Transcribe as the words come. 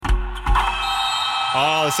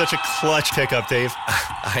Oh, such a clutch pickup, Dave.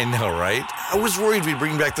 I know, right? I was worried we'd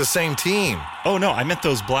bring back the same team. Oh, no, I meant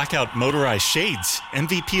those blackout motorized shades.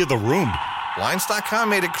 MVP of the room. Blinds.com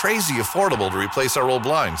made it crazy affordable to replace our old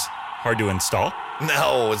blinds. Hard to install?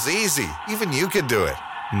 No, it's easy. Even you could do it.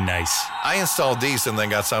 Nice. I installed these and then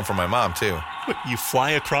got some for my mom, too. What, you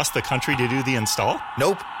fly across the country to do the install?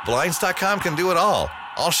 Nope. Blinds.com can do it all.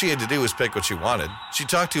 All she had to do was pick what she wanted. She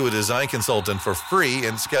talked to a design consultant for free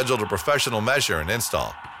and scheduled a professional measure and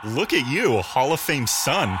install. Look at you, a Hall of Fame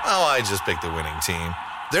son. Oh, I just picked the winning team.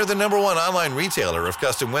 They're the #1 online retailer of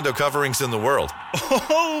custom window coverings in the world.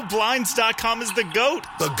 Oh, Blinds.com is the GOAT.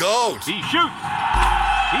 The GOAT! He shoots.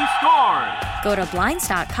 He scores. Go to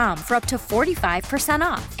Blinds.com for up to 45%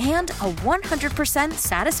 off and a 100%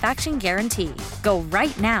 satisfaction guarantee. Go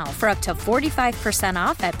right now for up to 45%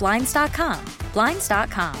 off at Blinds.com.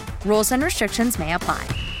 Blinds.com. Rules and restrictions may apply.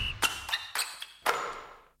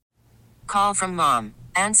 Call from mom.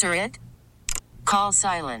 Answer it. Call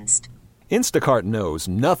silenced. Instacart knows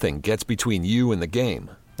nothing gets between you and the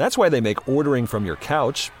game. That's why they make ordering from your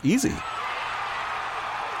couch easy.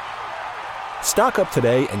 Stock up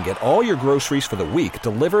today and get all your groceries for the week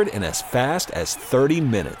delivered in as fast as 30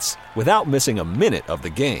 minutes without missing a minute of the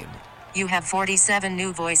game. You have 47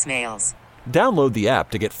 new voicemails. Download the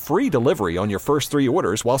app to get free delivery on your first 3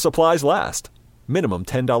 orders while supplies last. Minimum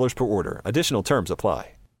 $10 per order. Additional terms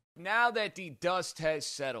apply. Now that the dust has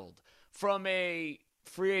settled from a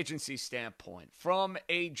free agency standpoint, from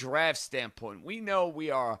a draft standpoint, we know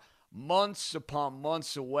we are months upon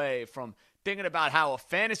months away from thinking about how a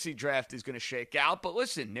fantasy draft is going to shake out. But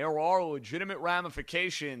listen, there are legitimate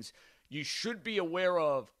ramifications you should be aware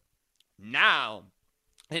of now.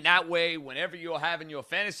 And that way, whenever you're having your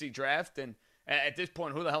fantasy draft, and at this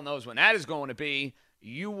point, who the hell knows when that is going to be,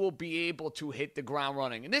 you will be able to hit the ground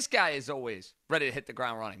running. And this guy is always ready to hit the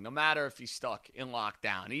ground running, no matter if he's stuck in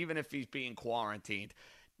lockdown, even if he's being quarantined.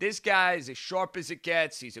 This guy is as sharp as it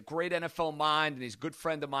gets. He's a great NFL mind, and he's a good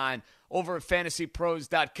friend of mine over at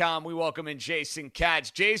fantasypros.com. We welcome in Jason Katz.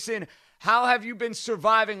 Jason, how have you been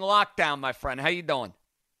surviving lockdown, my friend? How you doing?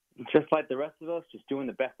 Just like the rest of us, just doing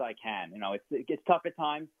the best I can. You know, it gets tough at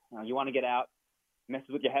times. You want to get out, messes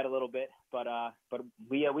with your head a little bit, but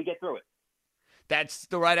we get through it. That's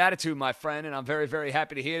the right attitude, my friend, and I'm very, very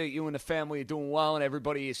happy to hear that you and the family are doing well and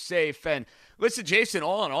everybody is safe. And listen, Jason,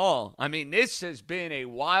 all in all, I mean, this has been a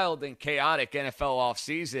wild and chaotic NFL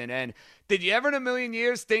offseason. And did you ever in a million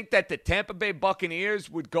years think that the Tampa Bay Buccaneers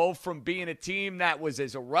would go from being a team that was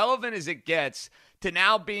as irrelevant as it gets to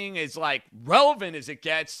now being as, relevant as it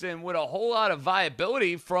gets and with a whole lot of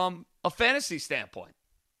viability from a fantasy standpoint?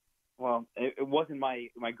 Well, it wasn't my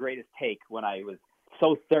greatest take when I was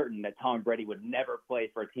so certain that Tom Brady would never play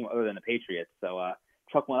for a team other than the Patriots. So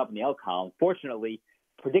chuck one up in the L column. Fortunately,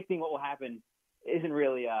 predicting what will happen isn't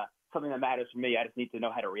really something that matters for me. I just need to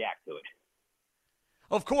know how to react to it.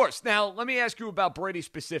 Of course. Now, let me ask you about Brady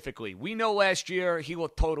specifically. We know last year he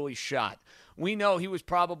looked totally shot. We know he was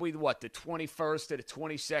probably, the 21st or the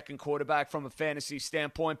 22nd quarterback from a fantasy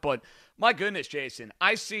standpoint. But my goodness, Jason,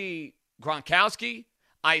 I see Gronkowski,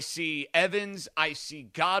 I see Evans, I see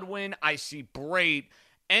Godwin, I see Brate,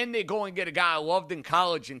 and they go and get a guy I loved in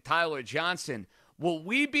college in Tyler Johnson. Will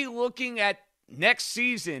we be looking at next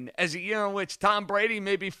season as a year in which Tom Brady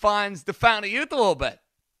maybe finds the fountain of youth a little bit?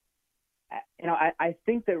 You know, I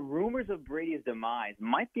think that rumors of Brady's demise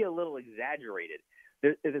might be a little exaggerated.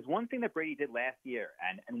 There's one thing that Brady did last year,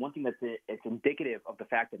 and one thing it's indicative of the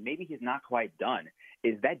fact that maybe he's not quite done,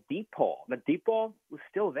 is that deep ball. The deep ball was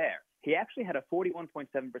still there. He actually had a 41.7%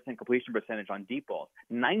 completion percentage on deep balls,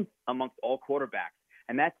 9th amongst all quarterbacks.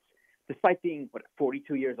 And that's despite being,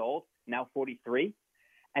 42 years old, now 43.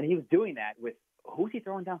 And he was doing that with, who's he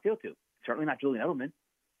throwing downfield to? Certainly not Julian Edelman.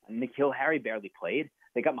 N'Keal Harry barely played.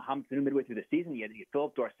 They got Mohamed Sanu midway through the season. He had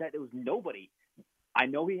Philip Dorsett. There was nobody. I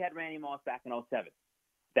know he had Randy Moss back in 2007.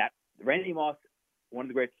 That Randy Moss, one of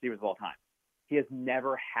the greatest receivers of all time. He has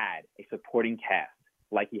never had a supporting cast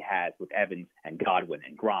like he has with Evans and Godwin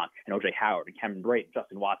and Gronk and O.J. Howard and Cameron Brate and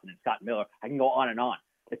Justin Watson and Scott Miller. I can go on and on.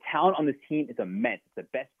 The talent on this team is immense. It's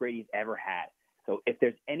the best Brady's ever had. So if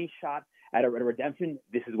there's any shot at a redemption,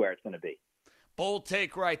 this is where it's going to be. Bold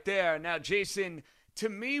take right there. Now, Jason, to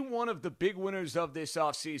me, one of the big winners of this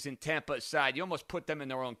offseason, Tampa aside, you almost put them in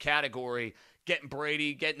their own category, getting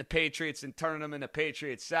Brady, getting the Patriots, and turning them into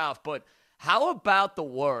Patriots South. But how about the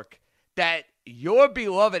work that your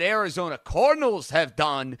beloved Arizona Cardinals have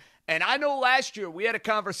done? And I know last year we had a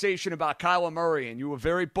conversation about Kyler Murray, and you were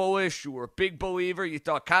very bullish. You were a big believer. You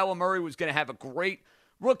thought Kyler Murray was going to have a great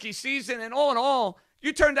rookie season. And all in all,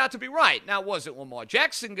 you turned out to be right. Now, wasn't Lamar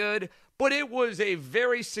Jackson good, but it was a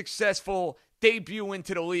very successful debut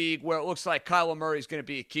into the league where it looks like Kyler Murray is going to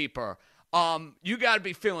be a keeper. You got to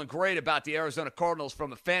be feeling great about the Arizona Cardinals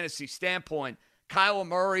from a fantasy standpoint. Kyler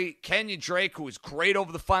Murray, Kenyon Drake, who was great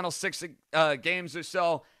over the final 6 games or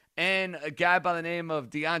so, and a guy by the name of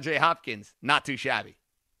DeAndre Hopkins, not too shabby.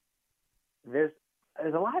 There's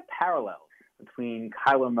a lot of parallels between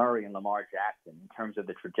Kyler Murray and Lamar Jackson in terms of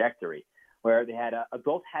the trajectory, where they had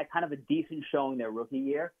both had kind of a decent showing their rookie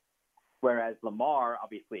year, whereas Lamar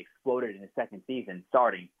obviously exploded in his second season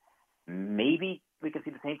starting. Maybe we could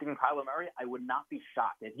see the same thing in Kyler Murray. I would not be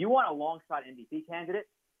shocked. If you want a long-shot MVP candidate,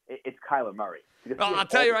 it's Kyler Murray. Well, I'll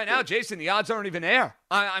tell you right now, Jason, the odds aren't even there.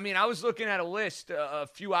 I mean, I was looking at a list a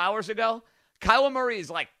few hours ago. Kyler Murray is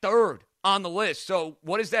like third on the list. So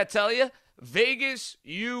what does that tell you? Vegas,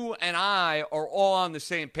 you, and I are all on the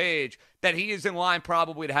same page that he is in line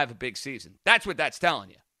probably to have a big season. That's what that's telling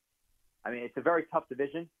you. I mean, it's a very tough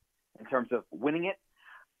division in terms of winning it,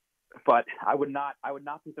 but I would not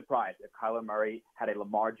be surprised if Kyler Murray had a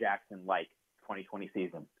Lamar Jackson-like 2020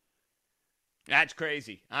 season. That's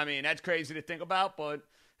crazy. I mean, that's crazy to think about, but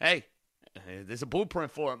hey, there's a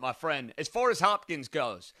blueprint for it, my friend. As far as Hopkins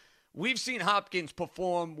goes, we've seen Hopkins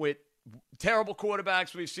perform with terrible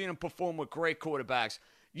quarterbacks. We've seen him perform with great quarterbacks.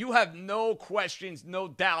 You have no questions, no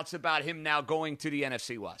doubts about him now going to the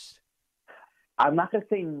NFC West. I'm not going to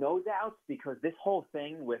say no doubts because this whole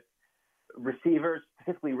thing with receivers,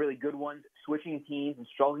 specifically really good ones, switching teams and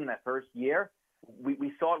struggling that first year,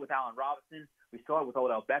 we saw it with Allen Robinson. We saw it with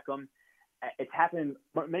Odell Beckham. It's happened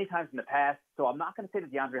many times in the past, so I'm not going to say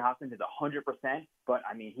that DeAndre Hopkins is 100%, but,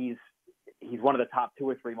 I mean, he's one of the top 2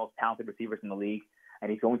 or 3 most talented receivers in the league, and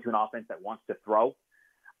he's going to an offense that wants to throw.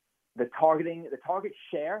 The target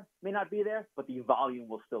share may not be there, but the volume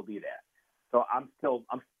will still be there. So I'm still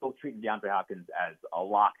treating DeAndre Hopkins as a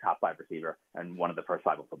lock top 5 receiver and one of the first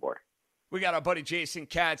 5 off the board. We got our buddy Jason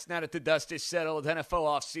Katz. Now that the dust is settled, NFL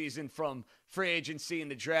offseason from free agency and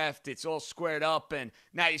the draft, it's all squared up, and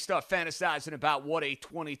now you start fantasizing about what a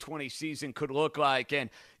 2020 season could look like. And,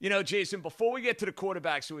 you know, Jason, before we get to the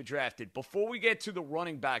quarterbacks who were drafted, before we get to the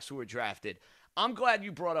running backs who were drafted, I'm glad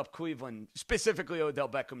you brought up Cleveland, specifically Odell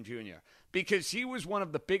Beckham Jr., because he was one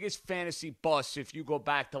of the biggest fantasy busts if you go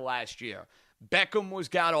back to last year. Beckham was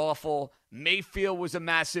god-awful. Mayfield was a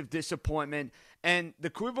massive disappointment. And the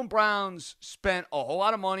Cleveland Browns spent a whole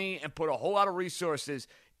lot of money and put a whole lot of resources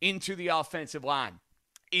into the offensive line.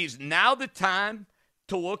 Is now the time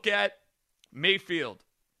to look at Mayfield,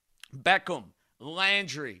 Beckham,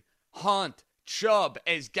 Landry, Hunt, Chubb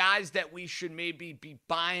as guys that we should maybe be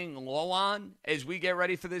buying low on as we get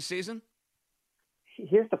ready for this season?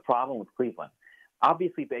 Here's the problem with Cleveland.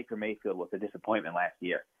 Obviously, Baker Mayfield was a disappointment last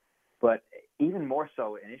year. But even more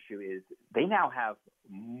so, an issue is they now have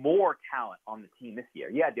more talent on the team this year.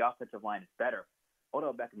 Yeah, the offensive line is better.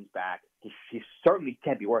 Odell Beckham's back. He certainly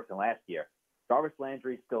can't be worse than last year. Jarvis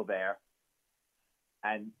Landry's still there.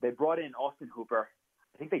 And they brought in Austin Hooper.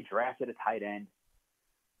 I think they drafted a tight end.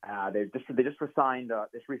 They just re-signed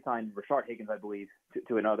Rashard Higgins, I believe,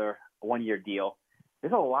 to another one-year deal.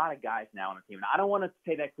 There's a lot of guys now on the team. And I don't want to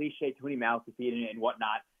say that cliche, too many mouths to feed and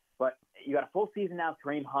whatnot, but you got a full season now,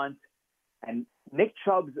 Kareem Hunt, and Nick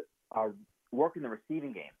Chubb's work in the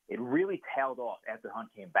receiving game. It really tailed off after Hunt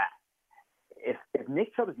came back. If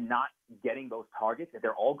Nick Chubb is not getting those targets, if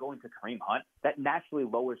they're all going to Kareem Hunt, that naturally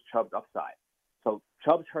lowers Chubb's upside. So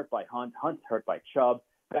Chubb's hurt by Hunt, Hunt's hurt by Chubb,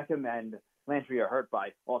 Beckham and Landry are hurt by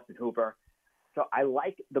Austin Hooper. So I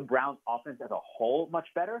like the Browns offense as a whole much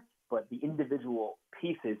better, but the individual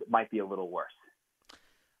pieces might be a little worse.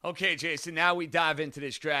 Okay, Jason, now we dive into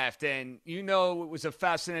this draft, and you know it was a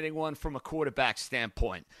fascinating one from a quarterback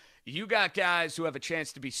standpoint. You got guys who have a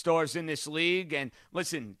chance to be stars in this league, and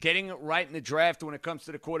listen, getting it right in the draft when it comes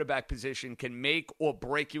to the quarterback position can make or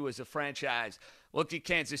break you as a franchise. Look at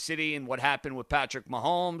Kansas City and what happened with Patrick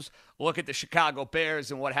Mahomes. Look at the Chicago Bears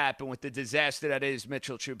and what happened with the disaster that is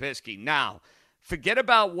Mitchell Trubisky. Now, forget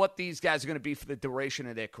about what these guys are going to be for the duration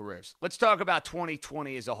of their careers. Let's talk about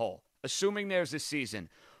 2020 as a whole. Assuming there's a season,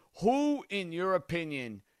 who, in your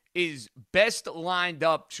opinion, is best lined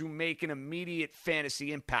up to make an immediate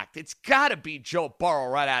fantasy impact? It's got to be Joe Burrow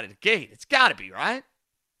right out of the gate. It's got to be, right?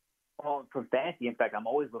 Well, for fantasy impact, I'm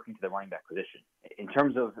always looking to the running back position. In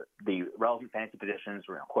terms of the relevant fantasy positions,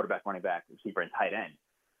 quarterback, running back, receiver, and tight end,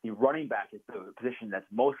 the running back is the position that's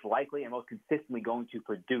most likely and most consistently going to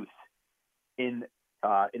produce in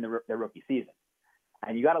their rookie season.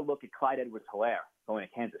 And you got to look at Clyde Edwards-Helaire going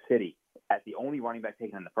to Kansas City as the only running back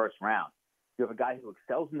taken in the first round. You have a guy who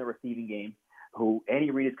excels in the receiving game, who Andy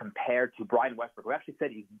Reid has compared to Brian Westbrook, who actually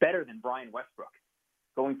said he's better than Brian Westbrook,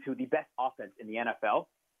 going to the best offense in the NFL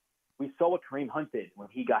We saw what Kareem Hunt did when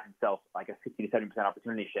he got himself like a 60 to 70%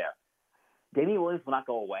 opportunity share. Damian Williams will not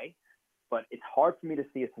go away, but it's hard for me to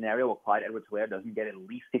see a scenario where Clyde Edwards-Helaire doesn't get at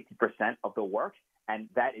least 60% of the work, and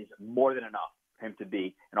that is more than enough for him to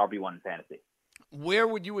be an RB1 in fantasy. Where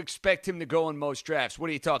would you expect him to go in most drafts? What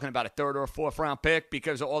are you talking about, a third or a fourth round pick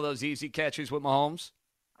because of all those easy catches with Mahomes?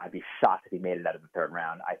 I'd be shocked if he made it out of the third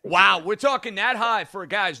round. I think. Wow, we're talking that high for a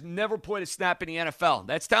guy who's never played a snap in the NFL.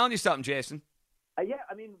 That's telling you something, Jason. Yeah,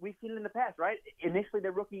 I mean, we've seen it in the past, right? Initially,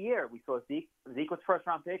 their rookie year, we saw Zeke. Zeke was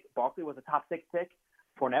first-round pick. Barkley was a top 6 pick.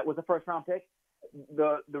 Fournette was a first-round pick.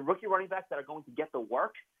 The rookie running backs that are going to get the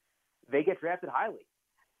work, they get drafted highly.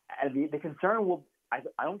 And the concern will – I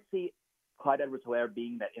don't see Clyde Edwards-Helaire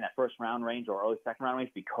being that in that first-round range or early second-round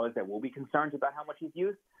range because there will be concerns about how much he's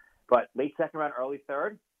used. But late second-round, early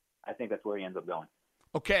third, I think that's where he ends up going.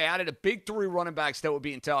 Okay, out of the big 3 running backs that were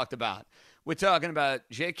being talked about, we're talking about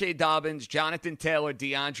J.K. Dobbins, Jonathan Taylor,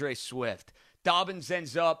 DeAndre Swift. Dobbins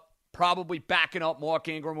ends up probably backing up Mark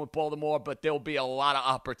Ingram with Baltimore, but there'll be a lot of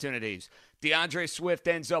opportunities. DeAndre Swift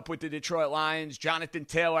ends up with the Detroit Lions. Jonathan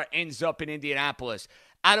Taylor ends up in Indianapolis.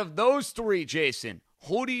 Out of those 3, Jason,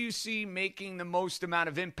 who do you see making the most amount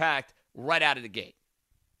of impact right out of the gate?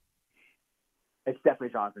 It's definitely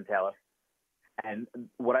Jonathan Taylor. And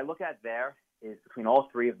what I look at there is between all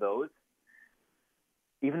 3 of those,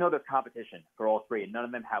 even though there's competition for all 3, and none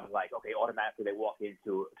of them have automatically they walk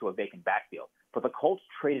into a vacant backfield. But the Colts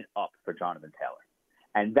traded up for Jonathan Taylor.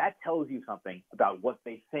 And that tells you something about what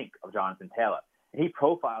they think of Jonathan Taylor. And he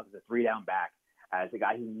profiles as a 3-down back, as a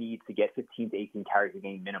guy who needs to get 15 to 18 carries a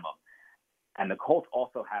game minimum. And the Colts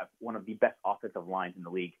also have one of the best offensive lines in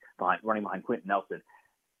the league, running behind Quentin Nelson.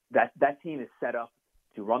 That team is set up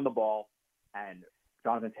to run the ball, and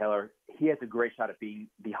Jonathan Taylor, he has a great shot at being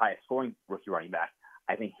the highest scoring rookie running back.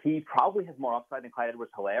 I think he probably has more upside than Clyde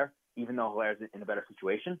Edwards-Helaire, even though Hilaire's in a better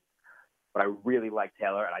situation. But I really like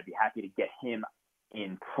Taylor, and I'd be happy to get him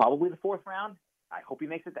in probably the 4th round. I hope he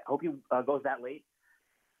makes it. I hope he goes that late.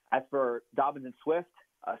 As for Dobbins and Swift,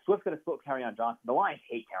 Swift's going to split Kerryon Johnson. The Lions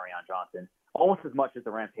hate Kerryon Johnson almost as much as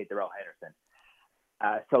the Rams hate Darrell Henderson.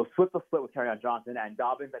 So Swift will split with Kerryon Johnson, and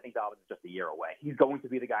Dobbins, I think Dobbins is just a year away. He's going to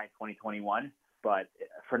be the guy in 2021, but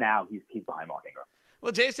for now, he's behind Mark Ingram.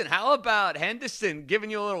 Well, Jason, how about Henderson giving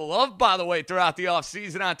you a little love, by the way, throughout the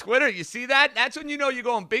offseason on Twitter? You see that? That's when you know you're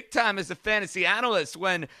going big time as a fantasy analyst,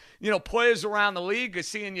 when, players around the league are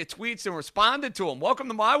seeing your tweets and responding to them. Welcome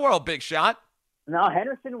to my world, Big Shot. No,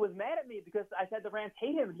 Henderson was mad at me because I said the Rams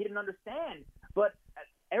hate him and he didn't understand. But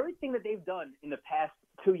everything that they've done in the past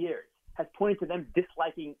 2 years has pointed to them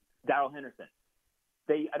disliking Darrell Henderson.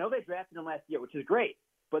 I know they drafted him last year, which is great.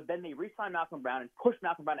 But then they re-signed Malcolm Brown and pushed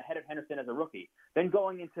Malcolm Brown ahead of Henderson as a rookie. Then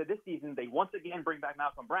going into this season, they once again bring back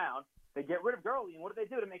Malcolm Brown. They get rid of Gurley, and what do they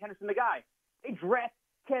do to make Henderson the guy? They draft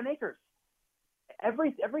Cam Akers.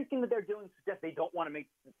 Everything that they're doing suggests they don't want to make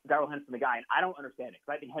Darrell Henderson the guy, and I don't understand it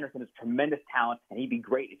because I think Henderson is tremendous talent, and he'd be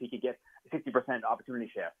great if he could get a 50% opportunity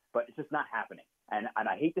share. But it's just not happening, and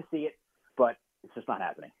I hate to see it, but it's just not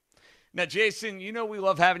happening. Now, Jason, we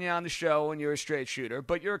love having you on the show, and you're a straight shooter,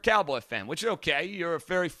 but you're a Cowboy fan, which is okay. You're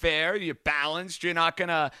very fair. You're balanced. You're not going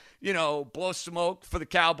to, blow smoke for the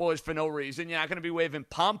Cowboys for no reason. You're not going to be waving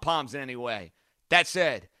pom-poms in any way. That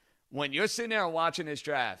said, when you're sitting there watching this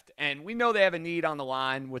draft, and we know they have a need on the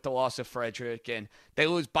line with the loss of Frederick, and they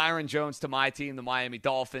lose Byron Jones to my team, the Miami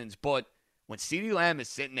Dolphins, but when CeeDee Lamb is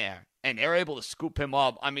sitting there and they're able to scoop him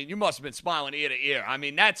up, you must have been smiling ear to ear.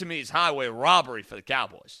 That, to me, is highway robbery for the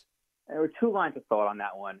Cowboys. There were 2 lines of thought on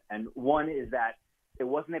that one, and one is that it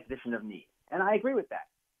wasn't a position of need, and I agree with that.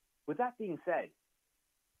 With that being said,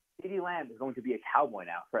 CeeDee Lamb is going to be a Cowboy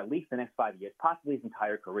now for at least the next 5 years, possibly his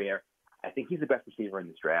entire career. I think he's the best receiver in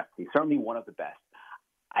this draft. He's certainly one of the best.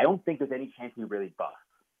 I don't think there's any chance he really busts.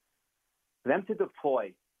 For them to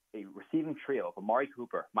deploy a receiving trio of Amari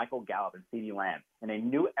Cooper, Michael Gallup, and CeeDee Lamb in a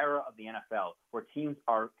new era of the NFL where teams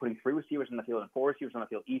are putting 3 receivers on the field and 4 receivers on the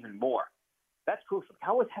field even more, that's crucial. The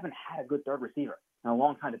Cowboys haven't had a good third receiver in a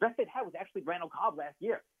long time. The best they've had was actually Randall Cobb last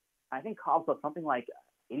year. I think Cobb saw something like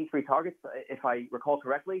 83 targets, if I recall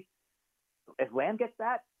correctly. If Lamb gets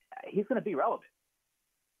that, he's going to be relevant.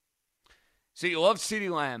 So you love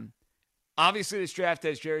CeeDee Lamb. Obviously, this draft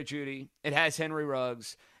has Jerry Jeudy. It has Henry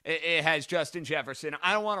Ruggs. It has Justin Jefferson.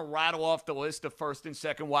 I don't want to rattle off the list of first and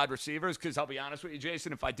second wide receivers because I'll be honest with you,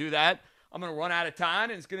 Jason, if I do that, I'm going to run out of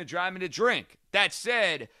time and it's going to drive me to drink. That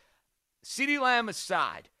said, CeeDee Lamb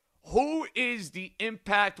aside, who is the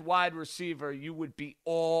impact wide receiver you would be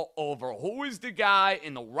all over? Who is the guy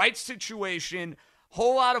in the right situation,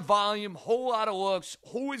 whole lot of volume, whole lot of looks?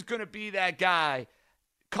 Who is going to be that guy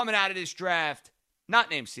coming out of this draft, not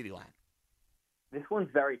named CeeDee Lamb? This one's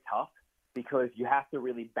very tough because you have to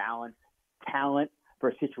really balance talent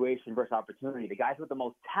for situation versus opportunity. The guys with the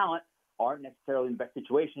most talent aren't necessarily in the best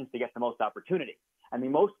situations to get the most opportunity. And the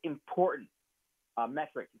most important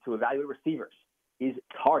metric to evaluate receivers is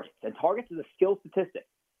targets. And targets is a skill statistic.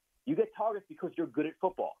 You get targets because you're good at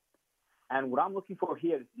football. And what I'm looking for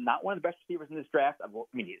here is not one of the best receivers in this draft. I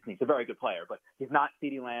mean, he's a very good player, but he's not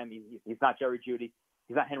CeeDee Lamb. He's not Jerry Jeudy.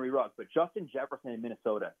 He's not Henry Ruggs. But Justin Jefferson in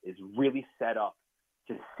Minnesota is really set up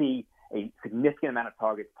to see a significant amount of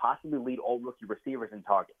targets, possibly lead all rookie receivers in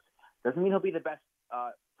targets. Doesn't mean he'll be the best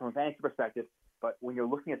from a fantasy perspective, but when you're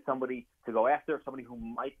looking at somebody to go after, somebody who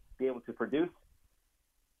might be able to produce,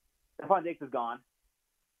 Stephon Diggs is gone.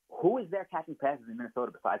 Who is there catching passes in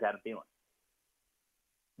Minnesota besides Adam Thielen?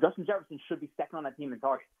 Justin Jefferson should be second on that team in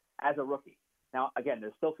targets as a rookie. Now, again,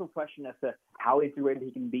 there's still some question as to how integrated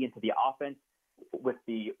he can be into the offense with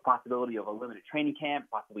the possibility of a limited training camp,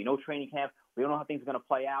 possibly no training camp. We don't know how things are going to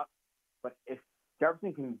play out. But if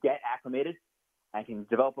Jefferson can get acclimated and can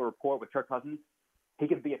develop a rapport with Kirk Cousins, he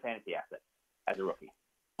could be a fantasy asset as a rookie.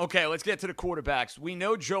 Okay, let's get to the quarterbacks. We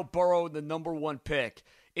know Joe Burrow, the number one pick.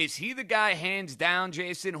 Is he the guy, hands down,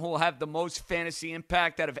 Jason, who will have the most fantasy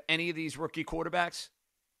impact out of any of these rookie quarterbacks?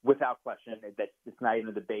 Without question. It's not even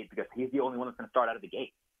a debate because he's the only one that's going to start out of the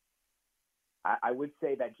gate. I would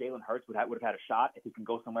say that Jalen Hurts would have had a shot if he can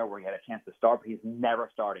go somewhere where he had a chance to start, but he's never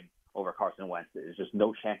starting over Carson Wentz. There's just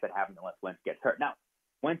no chance that happens unless Wentz gets hurt. Now,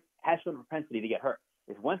 Wentz has shown a propensity to get hurt.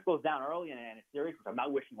 If Wentz goes down early in a series, which I'm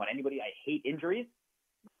not wishing on anybody, I hate injuries,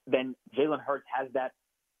 then Jalen Hurts has that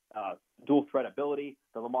dual threat ability,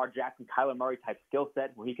 the Lamar Jackson, Kyler Murray type skill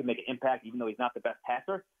set where he can make an impact even though he's not the best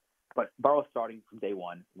passer. But Burrow's starting from day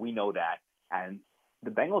one. We know that. And the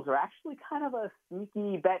Bengals are actually kind of a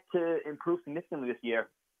sneaky bet to improve significantly this year.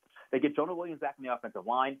 They get Jonah Williams back in the offensive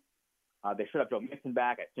line. They should have Joe Mixon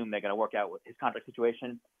back. I assume they're going to work out with his contract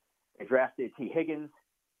situation. They drafted T. Higgins,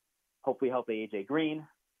 hopefully healthy A.J. Green.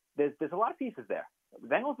 There's a lot of pieces there. The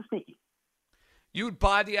Bengals are sneaky. You would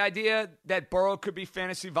buy the idea that Burrow could be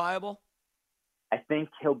fantasy viable? I think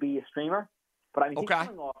he'll be a streamer. But I mean, okay. He's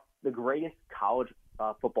coming off the greatest college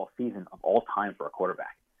football season of all time for a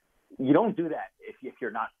quarterback. You don't do that if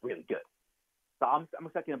you're not really good. So I'm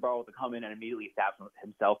expecting Burrow to come in and immediately establish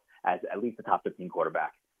himself as at least a top 15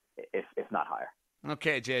 quarterback, if not higher.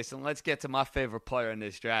 Okay, Jason, let's get to my favorite player in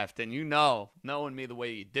this draft. And you know, knowing me the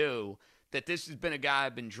way you do, that this has been a guy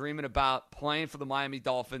I've been dreaming about playing for the Miami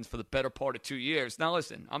Dolphins for the better part of 2 years. Now,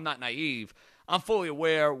 listen, I'm not naive. I'm fully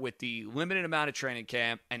aware with the limited amount of training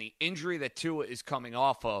camp and the injury that Tua is coming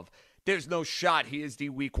off of, there's no shot he is the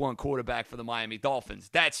week one quarterback for the Miami Dolphins.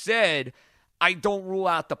 That said, I don't rule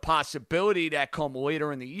out the possibility that come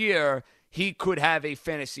later in the year, he could have a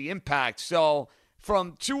fantasy impact. So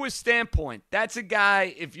from Tua's standpoint, that's a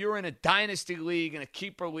guy, if you're in a dynasty league, in a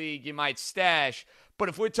keeper league, you might stash. But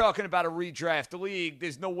if we're talking about a redraft league,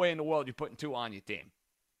 there's no way in the world you're putting Tua on your team.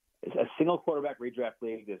 It's a single quarterback redraft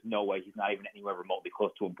league. There's no way he's not even anywhere remotely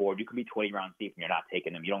close to a board. You could be 20 rounds deep and you're not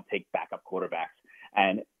taking him. You don't take backup quarterbacks.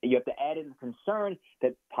 And you have to add in the concern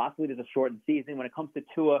that possibly there's a shortened season. When it comes to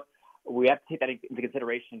Tua, we have to take that into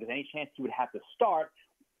consideration because any chance he would have to start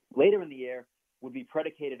later in the year would be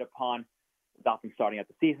predicated upon the Dolphins starting out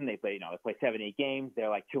the season. They play 7-8 games. They're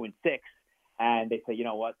like 2-6. And they say, you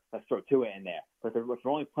know what, let's throw Tua in there. But if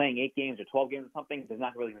they're only playing 8 games or 12 games or something, there's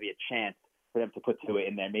not really going to be a chance for them to put Tua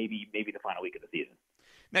in there, maybe the final week of the season.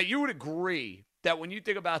 Now, you would agree that when you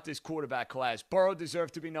think about this quarterback class, Burrow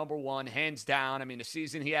deserved to be number one, hands down. I mean, the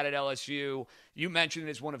season he had at LSU, you mentioned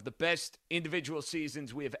it as one of the best individual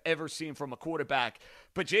seasons we have ever seen from a quarterback.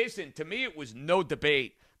 But, Jason, to me, it was no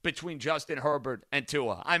debate between Justin Herbert and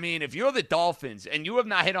Tua. I mean, if you're the Dolphins and you have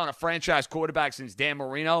not hit on a franchise quarterback since Dan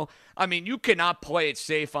Marino, I mean, you cannot play it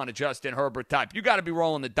safe on a Justin Herbert type. You got to be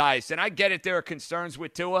rolling the dice. And I get it, there are concerns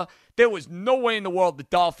with Tua. There was no way in the world the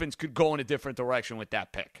Dolphins could go in a different direction with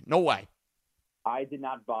that pick. No way. I did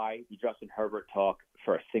not buy the Justin Herbert talk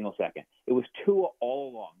for a single second. It was Tua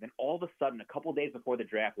all along. Then all of a sudden, a couple days before the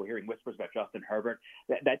draft, we're hearing whispers about Justin Herbert.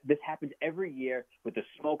 That this happens every year with the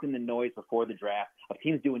smoke and the noise before the draft of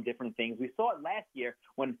teams doing different things. We saw it last year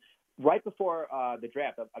when right before the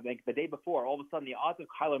draft, I think the day before, all of a sudden the odds of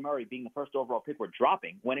Kyler Murray being the first overall pick were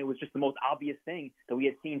dropping when it was just the most obvious thing that we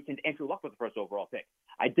had seen since Andrew Luck was the first overall pick.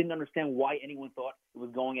 I didn't understand why anyone thought it was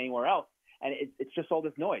going anywhere else. And it's just all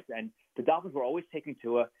this noise. And the Dolphins were always taking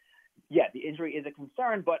Tua. Yeah, the injury is a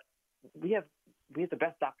concern, but we have the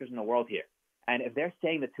best doctors in the world here. And if they're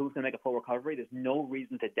saying that Tua's going to make a full recovery, there's no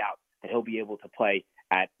reason to doubt that he'll be able to play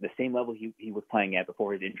at the same level he was playing at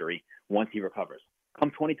before his injury once he recovers. Come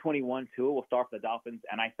 2021, Tua will start for the Dolphins,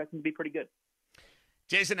 and I expect him to be pretty good.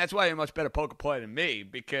 Jason, that's why you're a much better poker player than me,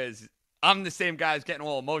 because I'm the same guy who's getting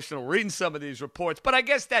all emotional reading some of these reports. But I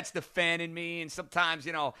guess that's the fan in me, and sometimes,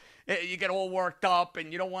 you get all worked up,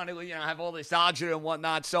 and you don't want to, have all this agita and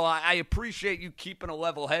whatnot. So I appreciate you keeping a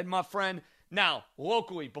level head, my friend. Now,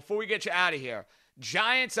 locally, before we get you out of here,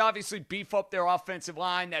 Giants obviously beef up their offensive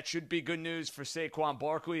line. That should be good news for Saquon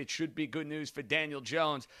Barkley. It should be good news for Daniel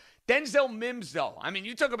Jones. Denzel Mims, though. I mean,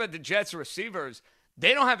 you talk about the Jets receivers.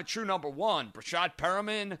 They don't have a true number one. Brashad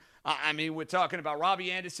Perriman. We're talking about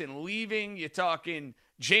Robbie Anderson leaving. You're talking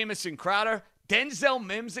Jamison Crowder. Denzel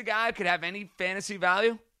Mims, a guy who could have any fantasy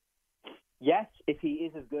value? Yes, if he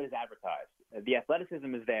is as good as advertised. The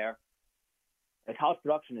athleticism is there. The college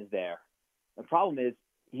production is there. The problem is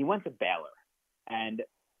he went to Baylor, and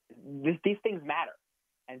these things matter.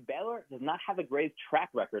 And Baylor does not have a great track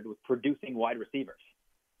record with producing wide receivers.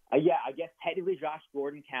 I guess technically Josh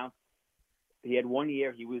Gordon counts. He had 1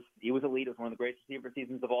 year. He was elite. It was one of the greatest receiver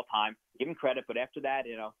seasons of all time. Give him credit, but after that,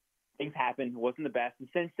 things happened. It wasn't the best. And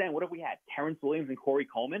since then, what have we had? Terrence Williams and Corey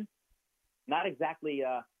Coleman? Not exactly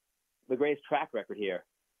the greatest track record here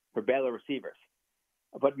for Baylor receivers.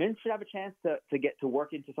 But Mims should have a chance to get to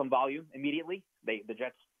work into some volume immediately. The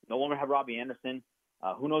Jets no longer have Robbie Anderson.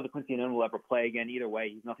 Who knows if Quincy Nunn will ever play again? Either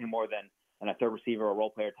way, he's nothing more than a third receiver or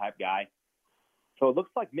role player type guy. So it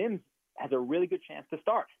looks like Mims has a really good chance to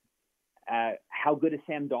start. How good is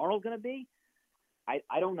Sam Darnold going to be?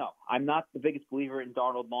 I don't know. I'm not the biggest believer in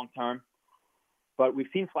Darnold long term, but we've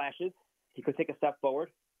seen flashes. He could take a step forward,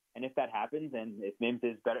 and if that happens, and if Mims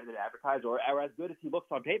is better than advertised or as good as he looks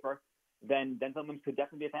on paper, then Denzel Mims could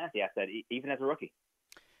definitely be a fantasy asset, even as a rookie.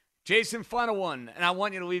 Jason, final one, and I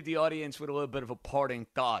want you to leave the audience with a little bit of a parting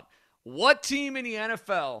thought. What team in the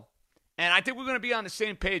NFL, and I think we're going to be on the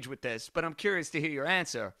same page with this, but I'm curious to hear your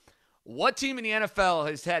answer. What team in the NFL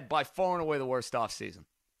has had by far and away the worst offseason?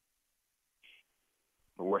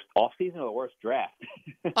 The worst offseason or the worst draft?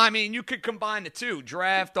 You could combine the two,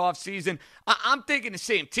 draft, offseason. I'm thinking the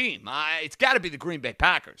same team. It's got to be the Green Bay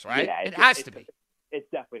Packers, right? Yeah, it has to be. It's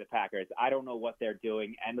definitely the Packers. I don't know what they're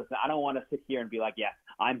doing. And listen, I don't want to sit here and be like, yes,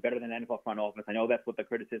 I'm better than NFL front office. I know that's what the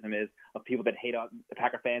criticism is of people that hate on the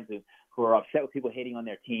Packer fans who are upset with people hating on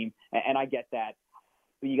their team. And I get that.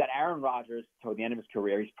 But you got Aaron Rodgers toward the end of his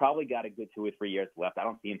career. He's probably got a good 2 or 3 years left. I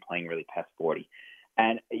don't see him playing really past 40.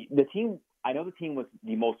 And the team, I know the team was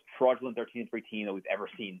the most fraudulent 13-3 team that we've ever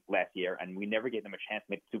seen last year, and we never gave them a chance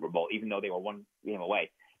to make the Super Bowl, even though they were 1 game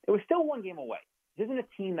away. They were still 1 game away. This isn't a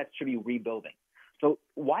team that should be rebuilding. So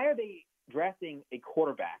why are they drafting a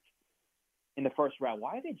quarterback in the first round?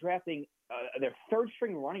 Why are they drafting their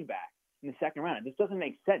third-string running back in the second round? This doesn't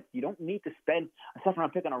make sense. You don't need to spend a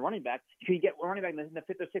second-round pick on a running back. If you get a running back in the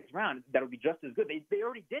 5th or 6th round, that would be just as good. They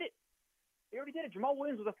already did it. Jamal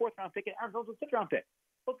Williams was a 4th-round pick, and Aaron Jones was a 5th-round pick.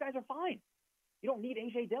 Those guys are fine. You don't need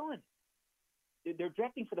A.J. Dillon. They're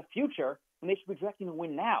drafting for the future when they should be drafting to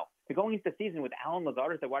win now. They're going into the season with Allen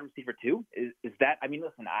Lazard as their wide receiver 2. Is that –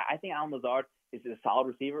 listen, I think Allen Lazard is a solid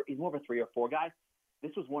receiver. He's more of a 3 or 4 guy.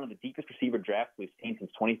 This was one of the deepest receiver drafts we've seen since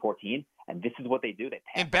 2014, and this is what they do. They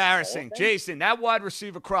pass. Embarrassing. Jason, that wide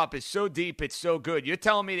receiver crop is so deep, it's so good. You're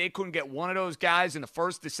telling me they couldn't get one of those guys in the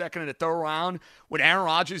 1st, the 2nd, and the 3rd round with Aaron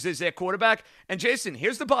Rodgers as their quarterback? And, Jason,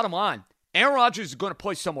 here's the bottom line. Aaron Rodgers is going to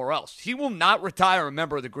play somewhere else. He will not retire a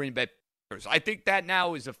member of the Green Bay Packers. I think that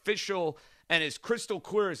now is official and as crystal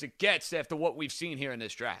clear as it gets after what we've seen here in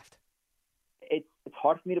this draft. It's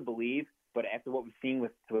hard for me to believe. But after what we've seen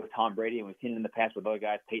with Tom Brady and we've seen it in the past with other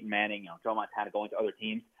guys, Peyton Manning, Joe Montana going to other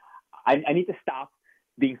teams, I need to stop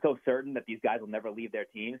being so certain that these guys will never leave their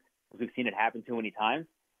teams because we've seen it happen too many times.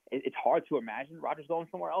 It's hard to imagine Rodgers going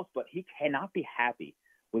somewhere else, but he cannot be happy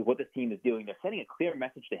with what this team is doing. They're sending a clear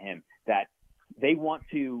message to him that they want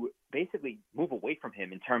to basically move away from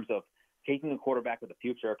him in terms of taking a quarterback of the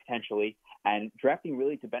future potentially and drafting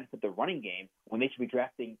really to benefit the running game when they should be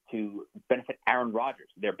drafting to benefit Aaron Rodgers,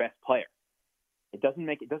 their best player. It doesn't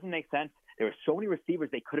make sense. There were so many receivers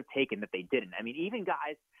they could have taken that they didn't. Even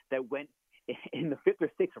guys that went in the 5th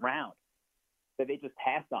or 6th round that they just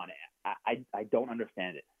passed on it. I don't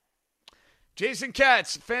understand it. Jason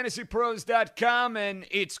Katz, fantasypros.com, and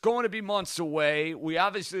it's going to be months away. We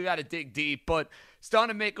obviously got to dig deep, but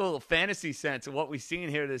starting to make a little fantasy sense of what we've seen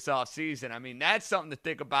here this offseason. That's something to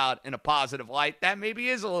think about in a positive light. That maybe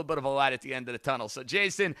is a little bit of a light at the end of the tunnel. So,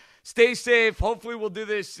 Jason, stay safe. Hopefully we'll do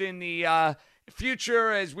this in the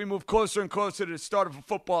future as we move closer and closer to the start of a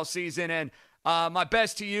football season. And my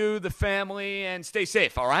best to you, the family, and stay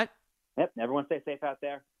safe, all right? Yep, everyone stay safe out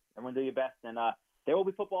there. Everyone do your best, and there will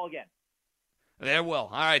be football again. There will.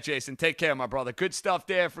 All right, Jason. Take care, my brother. Good stuff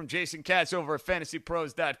there from Jason Katz over at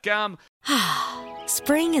fantasypros.com.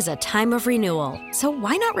 Spring is a time of renewal, so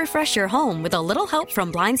why not refresh your home with a little help from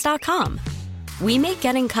Blinds.com? We make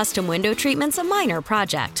getting custom window treatments a minor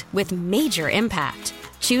project with major impact.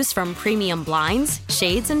 Choose from premium blinds,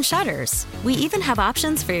 shades, and shutters. We even have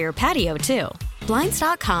options for your patio, too.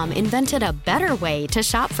 Blinds.com invented a better way to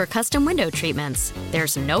shop for custom window treatments.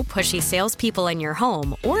 There's no pushy salespeople in your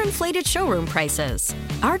home or inflated showroom prices.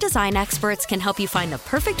 Our design experts can help you find the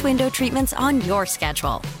perfect window treatments on your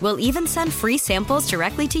schedule. We'll even send free samples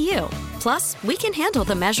directly to you. Plus, we can handle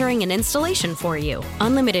the measuring and installation for you.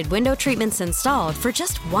 Unlimited window treatments installed for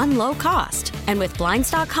just one low cost. And with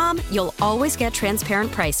Blinds.com, you'll always get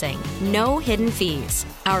transparent pricing. No hidden fees.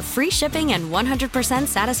 Our free shipping and 100%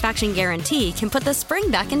 satisfaction guarantee can put the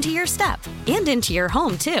spring back into your step and into your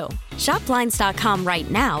home, too. Shop Blinds.com right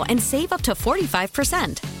now and save up to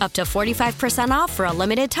 45%. Up to 45% off for a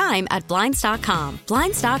limited time at Blinds.com.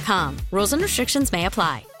 Blinds.com. Rules and restrictions may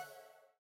apply.